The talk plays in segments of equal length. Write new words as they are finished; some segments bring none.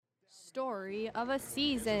story of a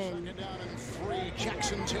season. Second down and 3.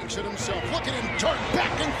 Jackson takes it himself. Look at him dart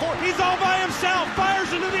back and forth. He's all by himself.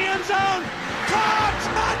 Fires into the end zone.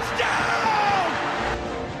 Touchdown!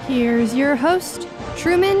 Here's your host,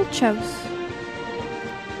 Truman Chose.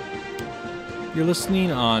 You're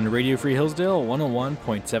listening on Radio Free Hillsdale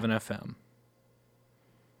 101.7 FM.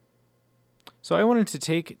 So I wanted to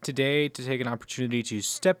take an opportunity to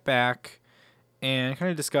step back and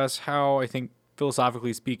kind of discuss how I think,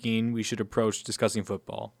 philosophically speaking, we should approach discussing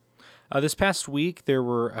football. This past week, there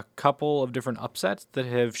were a couple of different upsets that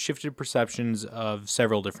have shifted perceptions of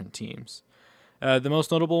several different teams. The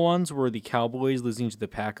most notable ones were the Cowboys losing to the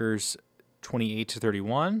Packers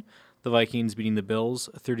 28-31, the Vikings beating the Bills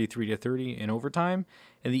 33-30 in overtime,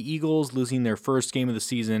 and the Eagles losing their first game of the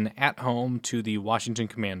season at home to the Washington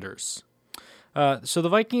Commanders. So the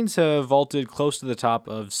Vikings have vaulted close to the top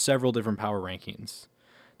of several different power rankings.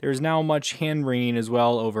 There is now much hand-wringing as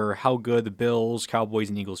well over how good the Bills, Cowboys,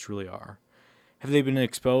 and Eagles truly are. Have they been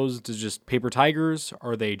exposed to just paper tigers?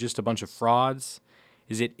 Are they just a bunch of frauds?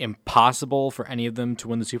 Is it impossible for any of them to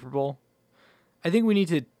win the Super Bowl? I think we need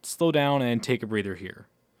to slow down and take a breather here.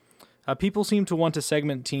 People seem to want to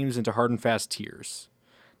segment teams into hard and fast tiers.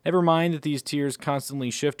 Never mind that these tiers constantly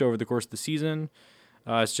shift over the course of the season.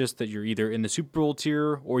 It's just that you're either in the Super Bowl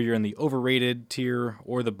tier, or you're in the overrated tier,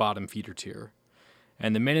 or the bottom feeder tier.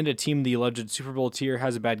 And the minute a team in the alleged Super Bowl tier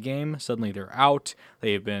has a bad game, suddenly they're out.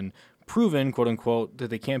 They have been proven, quote unquote, that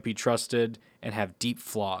they can't be trusted and have deep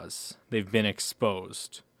flaws. They've been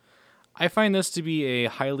exposed. I find this to be a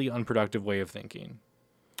highly unproductive way of thinking.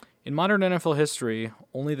 In modern NFL history,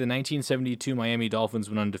 only the 1972 Miami Dolphins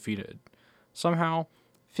went undefeated. Somehow,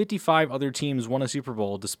 55 other teams won a Super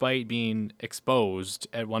Bowl despite being exposed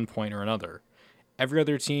at one point or another. Every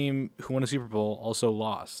other team who won a Super Bowl also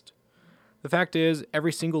lost. The fact is,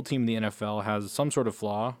 every single team in the NFL has some sort of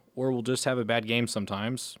flaw, or will just have a bad game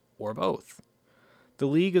sometimes, or both. The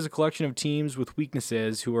league is a collection of teams with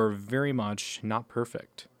weaknesses who are very much not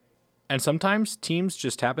perfect. And sometimes teams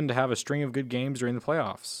just happen to have a string of good games during the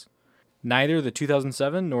playoffs. Neither the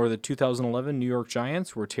 2007 nor the 2011 New York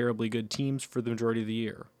Giants were terribly good teams for the majority of the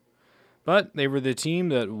year. But they were the team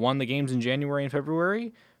that won the games in January and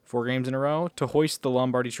February, 4 games in a row, to hoist the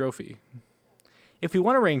Lombardi Trophy. If we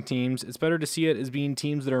want to rank teams, it's better to see it as being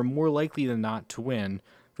teams that are more likely than not to win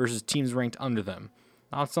versus teams ranked under them,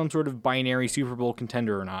 not some sort of binary Super Bowl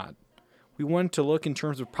contender or not. We want to look in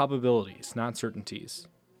terms of probabilities, not certainties.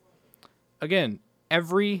 Again,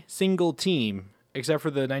 every single team, except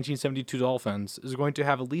for the 1972 Dolphins, is going to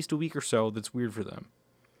have at least a week or so that's weird for them.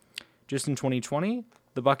 Just in 2020,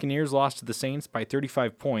 the Buccaneers lost to the Saints by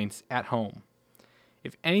 35 points at home.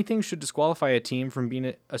 If anything should disqualify a team from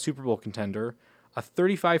being a Super Bowl contender, a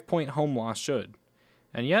 35-point home loss should.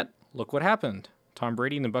 And yet, look what happened. Tom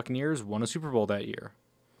Brady and the Buccaneers won a Super Bowl that year.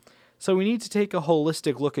 So we need to take a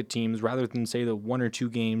holistic look at teams rather than say that 1 or 2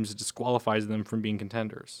 games disqualifies them from being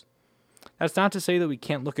contenders. That's not to say that we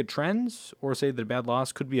can't look at trends or say that a bad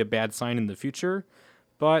loss could be a bad sign in the future,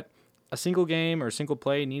 but a single game or a single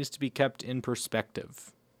play needs to be kept in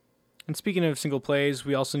perspective. And speaking of single plays,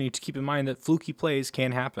 we also need to keep in mind that fluky plays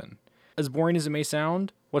can happen. As boring as it may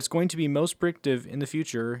sound, what's going to be most predictive in the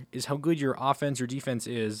future is how good your offense or defense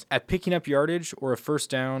is at picking up yardage or a first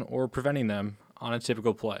down or preventing them on a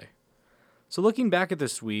typical play. So looking back at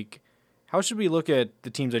this week, how should we look at the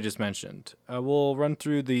teams I just mentioned? We'll run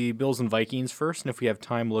through the Bills and Vikings first, and if we have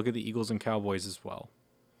time, look at the Eagles and Cowboys as well.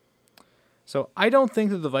 So I don't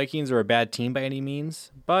think that the Vikings are a bad team by any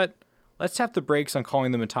means, but let's tap the brakes on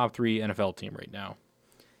calling them a top 3 NFL team right now.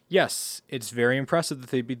 Yes, it's very impressive that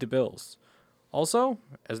they beat the Bills. Also,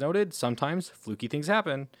 as noted, sometimes fluky things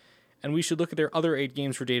happen, and we should look at their other 8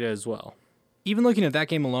 games for data as well. Even looking at that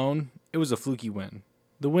game alone, it was a fluky win.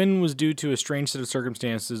 The win was due to a strange set of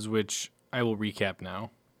circumstances, which I will recap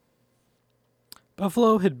now.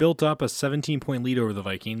 Buffalo had built up a 17-point lead over the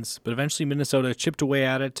Vikings, but eventually Minnesota chipped away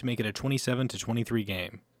at it to make it a 27-23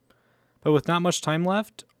 game. But with not much time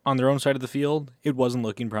left, on their own side of the field, it wasn't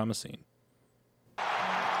looking promising.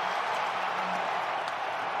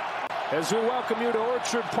 As we welcome you to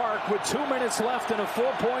Orchard Park with 2 minutes left in a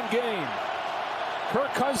 4-point game.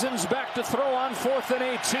 Kirk Cousins back to throw on 4th and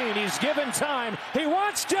 18. He's given time. He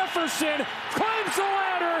wants Jefferson. Climbs the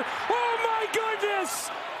ladder. Oh, my goodness!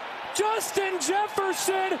 Justin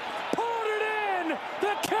Jefferson pulled it in.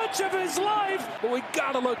 The catch of his life. But we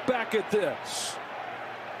got to look back at this.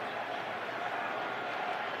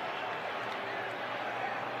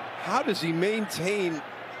 How does he maintain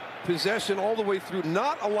possession all the way through,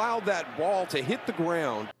 not allow that ball to hit the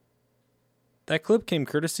ground? That clip came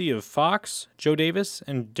courtesy of Fox, Joe Davis,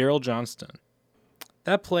 and Daryl Johnston.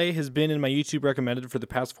 That play has been in my YouTube recommended for the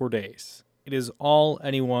past 4 days. It is all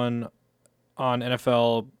anyone on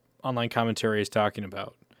NFL online commentary is talking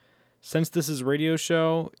about. Since this is a radio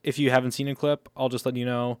show, if you haven't seen a clip, I'll just let you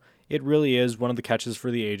know it really is one of the catches for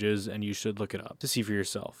the ages, and you should look it up to see for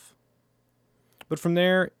yourself. But from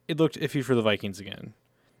there, it looked iffy for the Vikings again.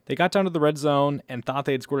 They got down to the red zone and thought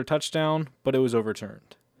they had scored a touchdown, but it was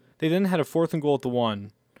overturned. They then had a 4th and goal at the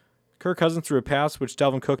 1. Kirk Cousins threw a pass which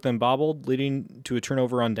Dalvin Cook then bobbled, leading to a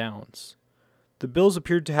turnover on downs. The Bills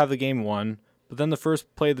appeared to have the game won, but then the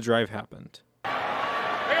first play of the drive happened.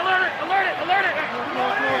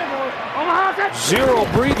 Zero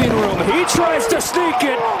breathing room. He tries to sneak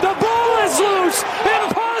it. The ball is loose.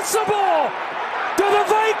 Impossible. Do the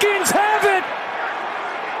Vikings have it?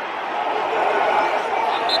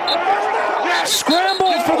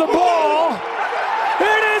 Scramble for the ball.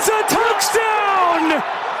 It is a touchdown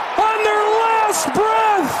on their last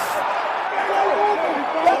breath.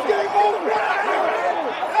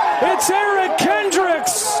 It's Eric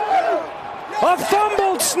Kendricks. A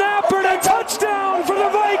fumbled snap and a touchdown for the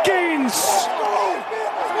Vikings.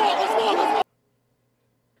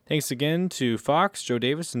 Thanks again to Fox, Joe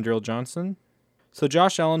Davis, and Daryl Johnson. So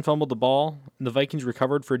Josh Allen fumbled the ball, and the Vikings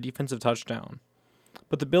recovered for a defensive touchdown.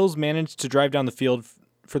 But the Bills managed to drive down the field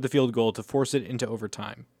for the field goal to force it into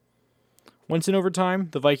overtime. Once in overtime,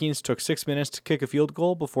 the Vikings took 6 minutes to kick a field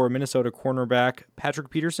goal before Minnesota cornerback Patrick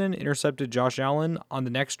Peterson intercepted Josh Allen on the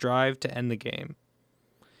next drive to end the game.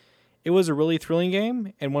 It was a really thrilling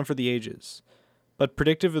game and one for the ages, but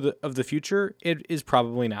predictive of the future, it is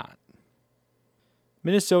probably not.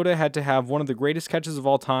 Minnesota had to have one of the greatest catches of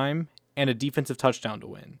all time and a defensive touchdown to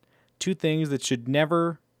win, 2 things that should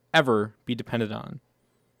never, ever be depended on.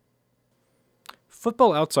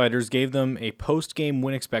 Football Outsiders gave them a post-game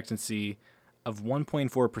win expectancy of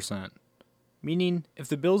 1.4%, meaning if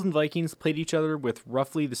the Bills and Vikings played each other with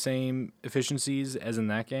roughly the same efficiencies as in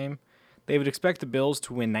that game, they would expect the Bills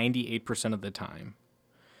to win 98% of the time.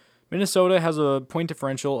 Minnesota has a point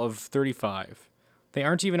differential of 35. They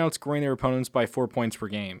aren't even outscoring their opponents by 4 points per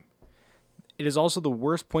game. It is also the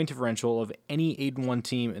worst point differential of any 8-1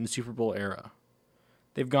 team in the Super Bowl era.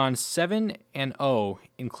 They've gone 7-0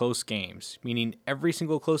 in close games, meaning every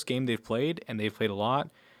single close game they've played, and they've played a lot,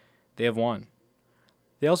 they have won.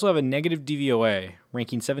 They also have a negative DVOA,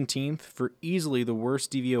 ranking 17th for easily the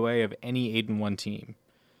worst DVOA of any 8-1 team.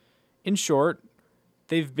 In short,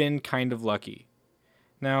 they've been kind of lucky.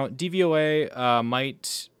 Now, DVOA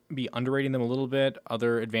might be underrating them a little bit.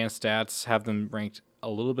 Other advanced stats have them ranked a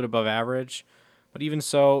little bit above average. But even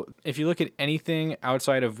so, if you look at anything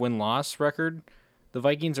outside of win-loss record, the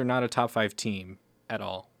Vikings are not a top 5 team at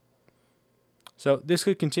all. So this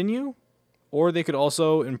could continue, or they could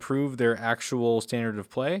also improve their actual standard of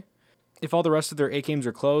play. If all the rest of their 8 games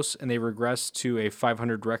are close and they regress to a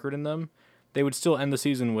 500 record in them, they would still end the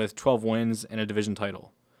season with 12 wins and a division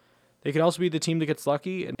title. They could also be the team that gets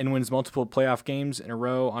lucky and wins multiple playoff games in a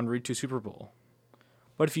row en route to Super Bowl.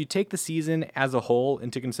 But if you take the season as a whole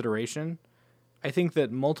into consideration, I think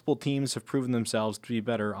that multiple teams have proven themselves to be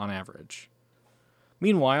better on average.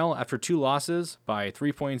 Meanwhile, after 2 losses by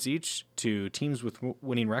 3 points each to teams with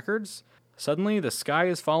winning records, suddenly the sky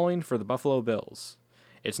is falling for the Buffalo Bills.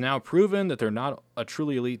 It's now proven that they're not a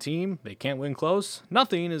truly elite team, they can't win close,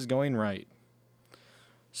 nothing is going right.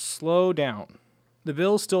 Slow down. The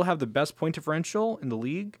Bills still have the best point differential in the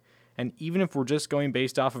league, and even if we're just going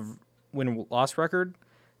based off of win-loss record,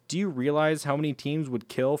 do you realize how many teams would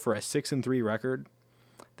kill for a 6-3 record?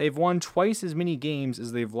 They've won twice as many games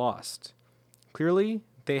as they've lost. Clearly,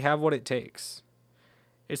 they have what it takes.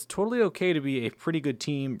 It's totally okay to be a pretty good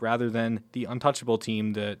team rather than the untouchable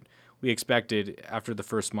team that we expected after the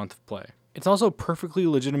first month of play. It's also perfectly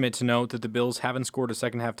legitimate to note that the Bills haven't scored a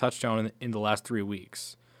second-half touchdown in the last 3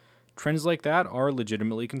 weeks. Trends like that are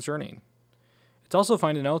legitimately concerning. It's also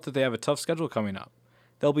fine to note that they have a tough schedule coming up.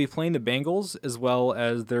 They'll be playing the Bengals as well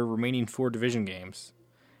as their remaining 4 division games.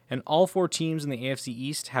 And all 4 teams in the AFC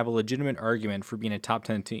East have a legitimate argument for being a top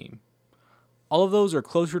 10 team. All of those are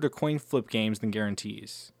closer to coin flip games than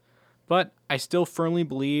guarantees. But I still firmly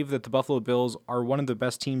believe that the Buffalo Bills are one of the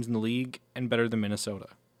best teams in the league and better than Minnesota.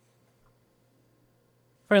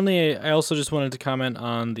 Finally, I also just wanted to comment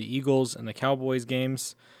on the Eagles and the Cowboys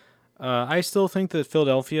games. I still think that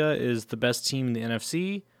Philadelphia is the best team in the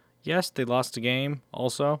NFC. Yes, they lost a game.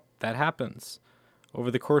 Also, that happens. Over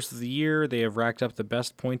the course of the year, they have racked up the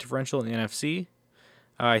best point differential in the NFC.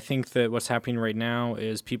 I think that what's happening right now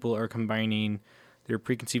is people are combining their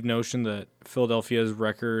preconceived notion that Philadelphia's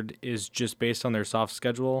record is just based on their soft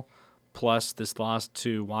schedule, plus this loss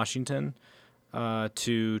to Washington,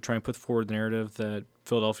 to try and put forward the narrative that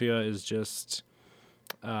Philadelphia is just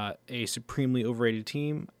a supremely overrated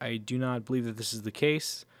team. I do not believe that this is the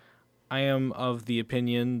case. I am of the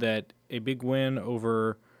opinion that a big win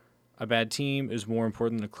over a bad team is more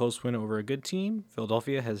important than a close win over a good team.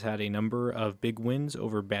 Philadelphia has had a number of big wins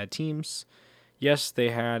over bad teams. Yes, they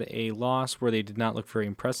had a loss where they did not look very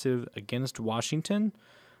impressive against Washington,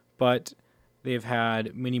 but they've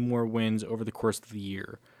had many more wins over the course of the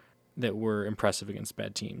year that were impressive against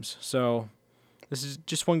bad teams. So this is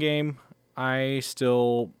just one game. I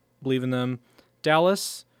still believe in them.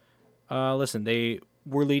 Dallas, listen, they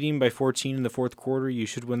were leading by 14 in the fourth quarter. You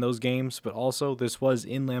should win those games, but also this was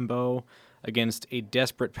in Lambeau against a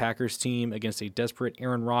desperate Packers team, against a desperate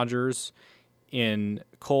Aaron Rodgers in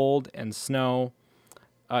cold and snow.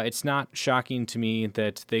 It's not shocking to me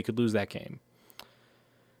that they could lose that game,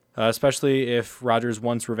 especially if Rodgers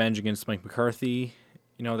wants revenge against Mike McCarthy.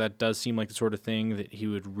 You know, that does seem like the sort of thing that he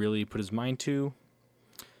would really put his mind to.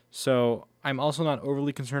 So I'm also not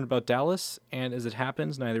overly concerned about Dallas, and as it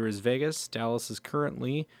happens, neither is Vegas. Dallas is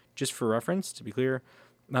currently, just for reference, to be clear,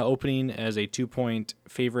 opening as a 2-point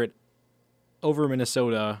favorite over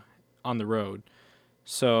Minnesota on the road.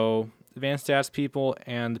 So advanced stats people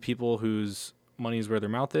and the people whose money is where their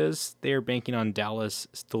mouth is, they are banking on Dallas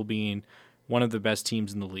still being one of the best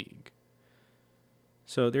teams in the league.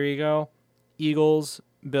 So there you go. Eagles,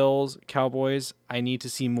 Bills, Cowboys, I need to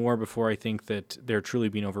see more before I think that they're truly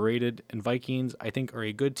being overrated. And Vikings, I think, are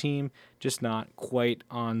a good team, just not quite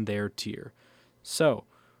on their tier. So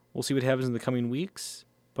we'll see what happens in the coming weeks,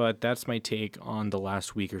 but that's my take on the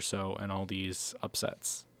last week or so and all these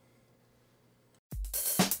upsets.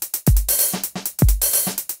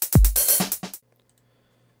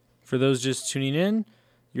 For those just tuning in,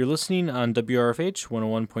 you're listening on WRFH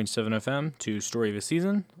 101.7 FM to Story of a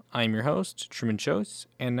Season. I'm your host, Truman Chose,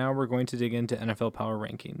 and now we're going to dig into NFL Power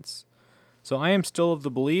Rankings. So I am still of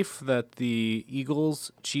the belief that the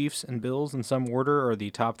Eagles, Chiefs, and Bills in some order are the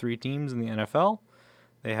top 3 teams in the NFL.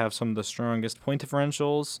 They have some of the strongest point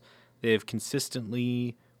differentials. They have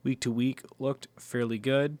consistently, week to week, looked fairly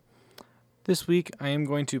good. This week, I am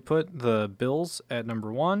going to put the Bills at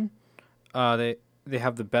number 1. They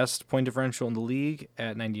have the best point differential in the league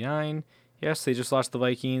at 99. Yes, they just lost the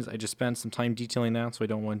Vikings. I just spent some time detailing that, so I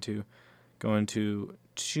don't want to go into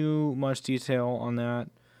too much detail on that.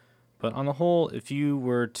 But on the whole, if you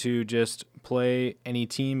were to just play any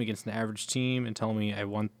team against an average team and tell me I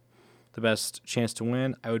want the best chance to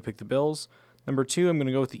win, I would pick the Bills. Number 2, I'm going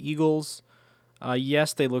to go with the Eagles.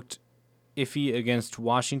 Yes, they looked iffy against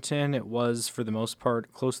Washington. It was, for the most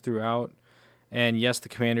part, close throughout. And yes, the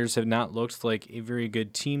Commanders have not looked like a very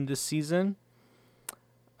good team this season.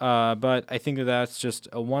 But I think that that's just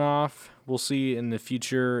a one-off. We'll see in the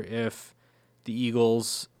future if the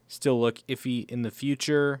Eagles still look iffy in the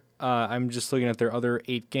future. I'm just looking at their other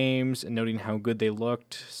 8 games and noting how good they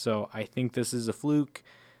looked. So I think this is a fluke.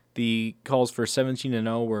 The calls for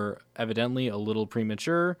 17-0 were evidently a little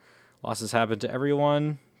premature. Losses happen to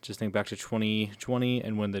everyone. Just think back to 2020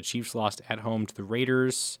 and when the Chiefs lost at home to the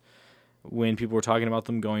Raiders. When people were talking about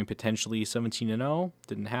them going potentially 17-0,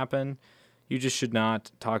 didn't happen. You just should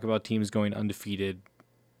not talk about teams going undefeated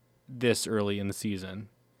this early in the season.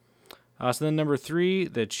 So then number 3,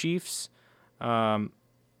 the Chiefs. Again,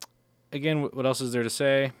 what else is there to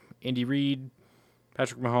say? Andy Reid,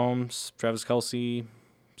 Patrick Mahomes, Travis Kelce,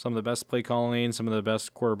 some of the best play calling, some of the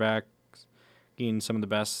best quarterbacks, some of the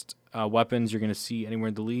best weapons you're going to see anywhere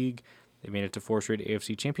in the league. They made it to 4 straight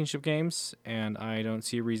AFC Championship games, and I don't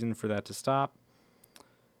see a reason for that to stop.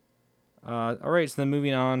 All right, so then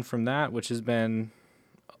moving on from that, which has been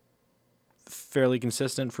fairly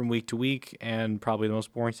consistent from week to week and probably the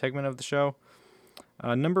most boring segment of the show.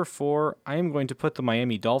 Number 4, I am going to put the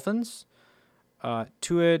Miami Dolphins.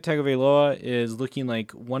 Tua Tagovailoa is looking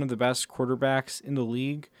like one of the best quarterbacks in the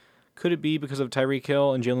league. Could it be because of Tyreek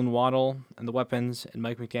Hill and Jalen Waddle and the weapons and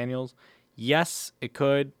Mike McDaniels? Yes, it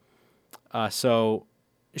could. So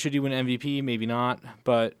should he win MVP? Maybe not.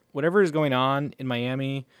 But whatever is going on in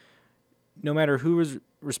Miami, no matter who is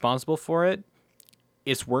responsible for it,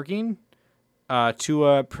 it's working.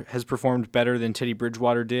 Tua has performed better than Teddy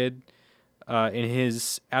Bridgewater did in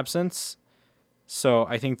his absence. So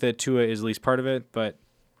I think that Tua is at least part of it. But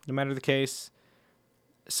no matter the case,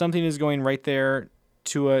 something is going right there.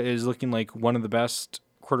 Tua is looking like one of the best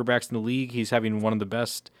quarterbacks in the league. He's having one of the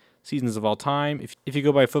best seasons of all time. If you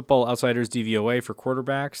go by Football Outsiders DVOA for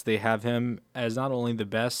quarterbacks, they have him as not only the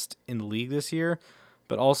best in the league this year,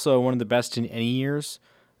 but also one of the best in any years,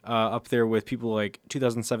 up there with people like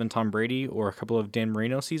 2007 Tom Brady or a couple of Dan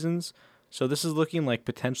Marino seasons. So this is looking like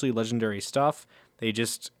potentially legendary stuff. They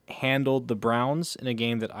just handled the Browns in a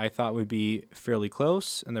game that I thought would be fairly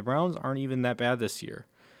close, and the Browns aren't even that bad this year.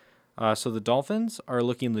 So the Dolphins are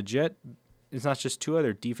looking legit. It's not just Tua,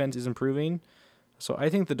 their defense is improving. So I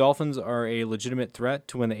think the Dolphins are a legitimate threat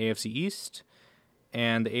to win the AFC East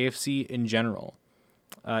and the AFC in general.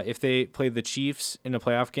 If they play the Chiefs in a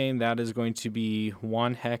playoff game, that is going to be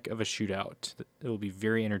one heck of a shootout. It will be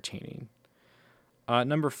very entertaining.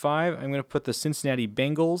 Number 5, I'm going to put the Cincinnati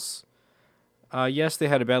Bengals. Yes, they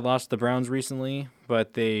had a bad loss to the Browns recently,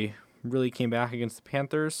 but they really came back against the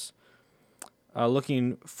Panthers.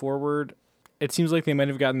 Looking forward, it seems like they might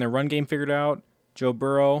have gotten their run game figured out. Joe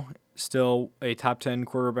Burrow, still a top 10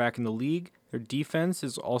 quarterback in the league. Their defense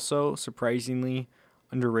is also surprisingly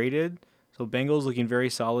underrated. So Bengals looking very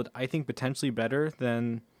solid. I think potentially better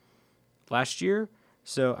than last year.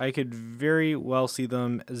 So I could very well see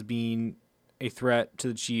them as being a threat to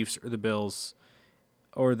the Chiefs or the Bills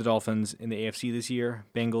or the Dolphins in the AFC this year.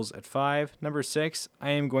 Bengals at 5. Number 6,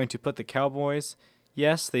 I am going to put the Cowboys.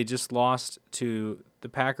 Yes, they just lost to the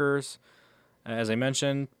Packers. As I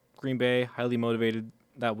mentioned, Green Bay, highly motivated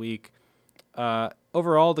that week.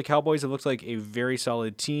 Overall, the Cowboys have looked like a very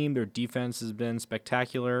solid team. Their defense has been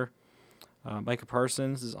spectacular. Micah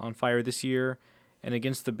Parsons is on fire this year. And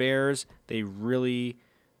against the Bears, they really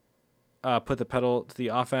put the pedal to the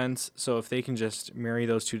offense. So if they can just marry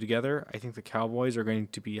those two together, I think the Cowboys are going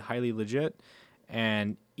to be highly legit.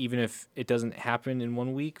 And even if it doesn't happen in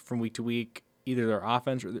 1 week, from week to week, either their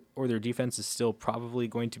offense or their defense is still probably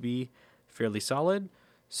going to be fairly solid.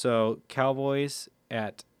 So Cowboys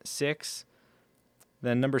at 6.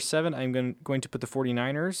 Then number 7, I'm going to put the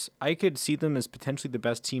 49ers. I could see them as potentially the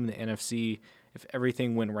best team in the NFC if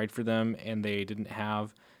everything went right for them and they didn't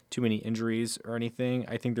have too many injuries or anything.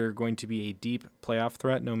 I think they're going to be a deep playoff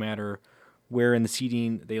threat no matter where in the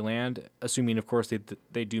seeding they land, assuming, of course,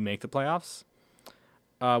 they do make the playoffs.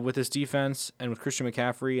 With this defense and with Christian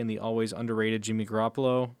McCaffrey and the always underrated Jimmy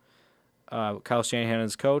Garoppolo, Kyle Shanahan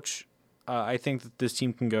as coach, I think that this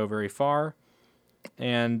team can go very far.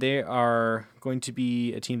 And they are going to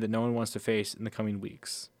be a team that no one wants to face in the coming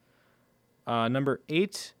weeks. Number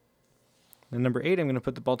 8, I'm going to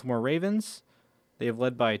put the Baltimore Ravens. They have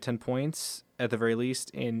led by 10 points at the very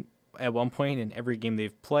least at one point in every game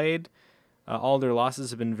they've played. All their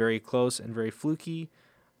losses have been very close and very fluky.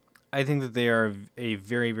 I think that they are a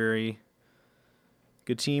very, very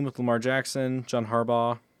good team with Lamar Jackson, John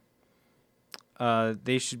Harbaugh.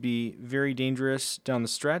 They should be very dangerous down the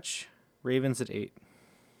stretch. Ravens at 8.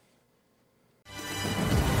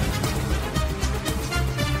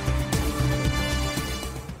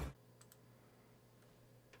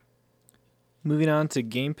 Moving on to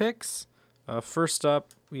game picks. First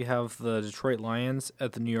up, we have the Detroit Lions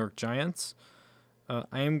at the New York Giants.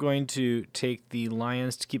 I am going to take the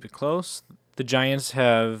Lions to keep it close. The Giants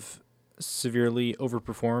have severely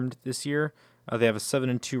overperformed this year. They have a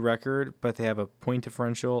 7-2 record, but they have a point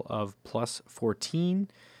differential of plus 14.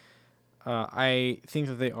 I think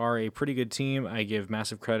that they are a pretty good team. I give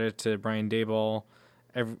massive credit to Brian Daboll,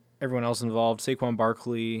 everyone else involved, Saquon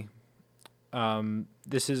Barkley.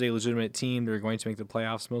 This is a legitimate team. They're going to make the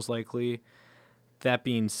playoffs most likely. That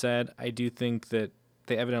being said, I do think that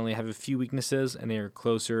they evidently have a few weaknesses, and they are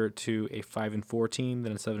closer to a 5-4 team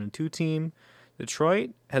than a 7-2 team.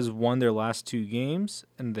 Detroit has won their last 2 games,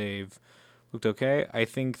 and they've looked okay. I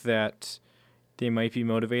think that they might be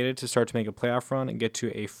motivated to start to make a playoff run and get to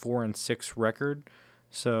a 4-6 record.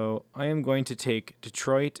 So I am going to take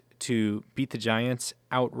Detroit to beat the Giants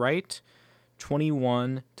outright,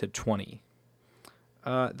 21-20.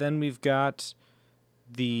 Then we've got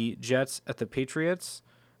the Jets at the Patriots.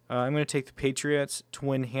 I'm going to take the Patriots to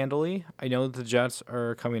win handily. I know that the Jets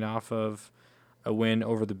are coming off of a win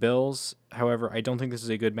over the Bills. However, I don't think this is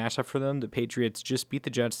a good matchup for them. The Patriots just beat the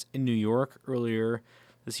Jets in New York earlier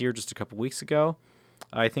this year, just a couple weeks ago.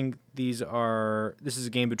 I think this is a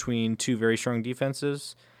game between two very strong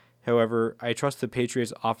defenses. However, I trust the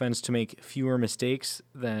Patriots offense to make fewer mistakes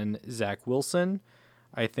than Zach Wilson.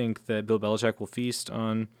 I think that Bill Belichick will feast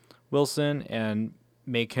on Wilson and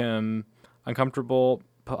make him uncomfortable,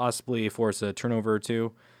 possibly force a turnover or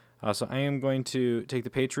two. So I am going to take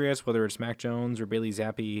the Patriots, whether it's Mac Jones or Bailey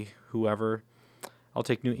Zappi, whoever. I'll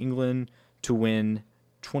take New England to win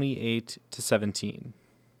 28-17.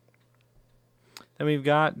 Then we've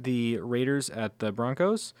got the Raiders at the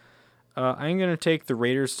Broncos. I'm going to take the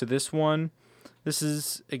Raiders to this one. This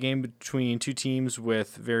is a game between two teams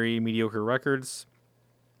with very mediocre records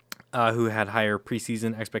who had higher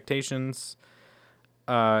preseason expectations.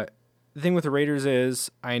 The thing with the Raiders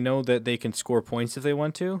is I know that they can score points if they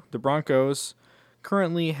want to. The Broncos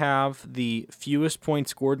currently have the fewest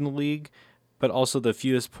points scored in the league, but also the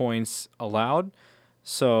fewest points allowed.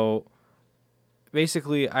 So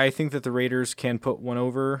basically, I think that the Raiders can put one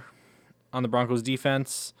over on the Broncos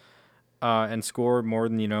defense and score more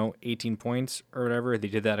than 18 points or whatever. They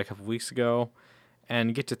did that a couple weeks ago,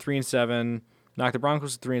 and get to 3-7, knock the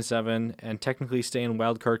Broncos to 3-7, and technically stay in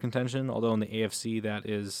wild card contention. Although in the AFC that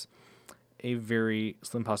is a very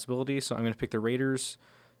slim possibility. So I'm going to pick the Raiders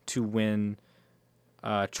to win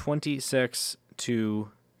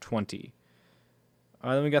 26-20.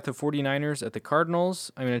 Then we got the 49ers at the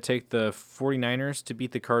Cardinals. I'm going to take the 49ers to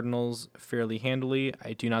beat the Cardinals fairly handily.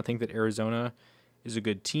 I do not think that Arizona is a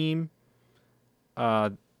good team.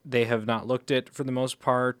 They have not looked it for the most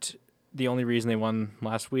part. The only reason they won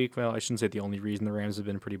last week, well, I shouldn't say the only reason, the Rams have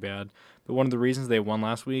been pretty bad, but one of the reasons they won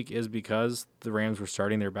last week is because the Rams were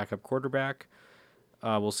starting their backup quarterback.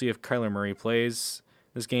 We'll see if Kyler Murray plays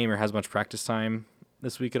this game or has much practice time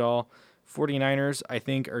this week at all. 49ers, I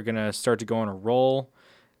think, are going to start to go on a roll.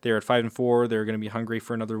 They're at 5-4. They're going to be hungry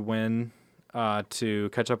for another win to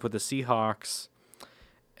catch up with the Seahawks.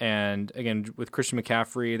 And again, with Christian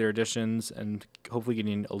McCaffrey, their additions, and hopefully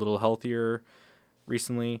getting a little healthier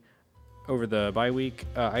recently over the bye week,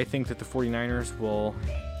 I think that the 49ers will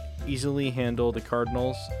easily handle the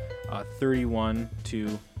Cardinals 31-20.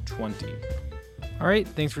 All right,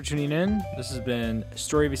 thanks for tuning in. This has been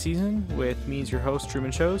Story of a Season with me as your host,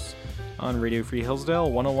 Truman Shows, on Radio Free Hillsdale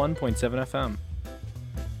 101.7 FM.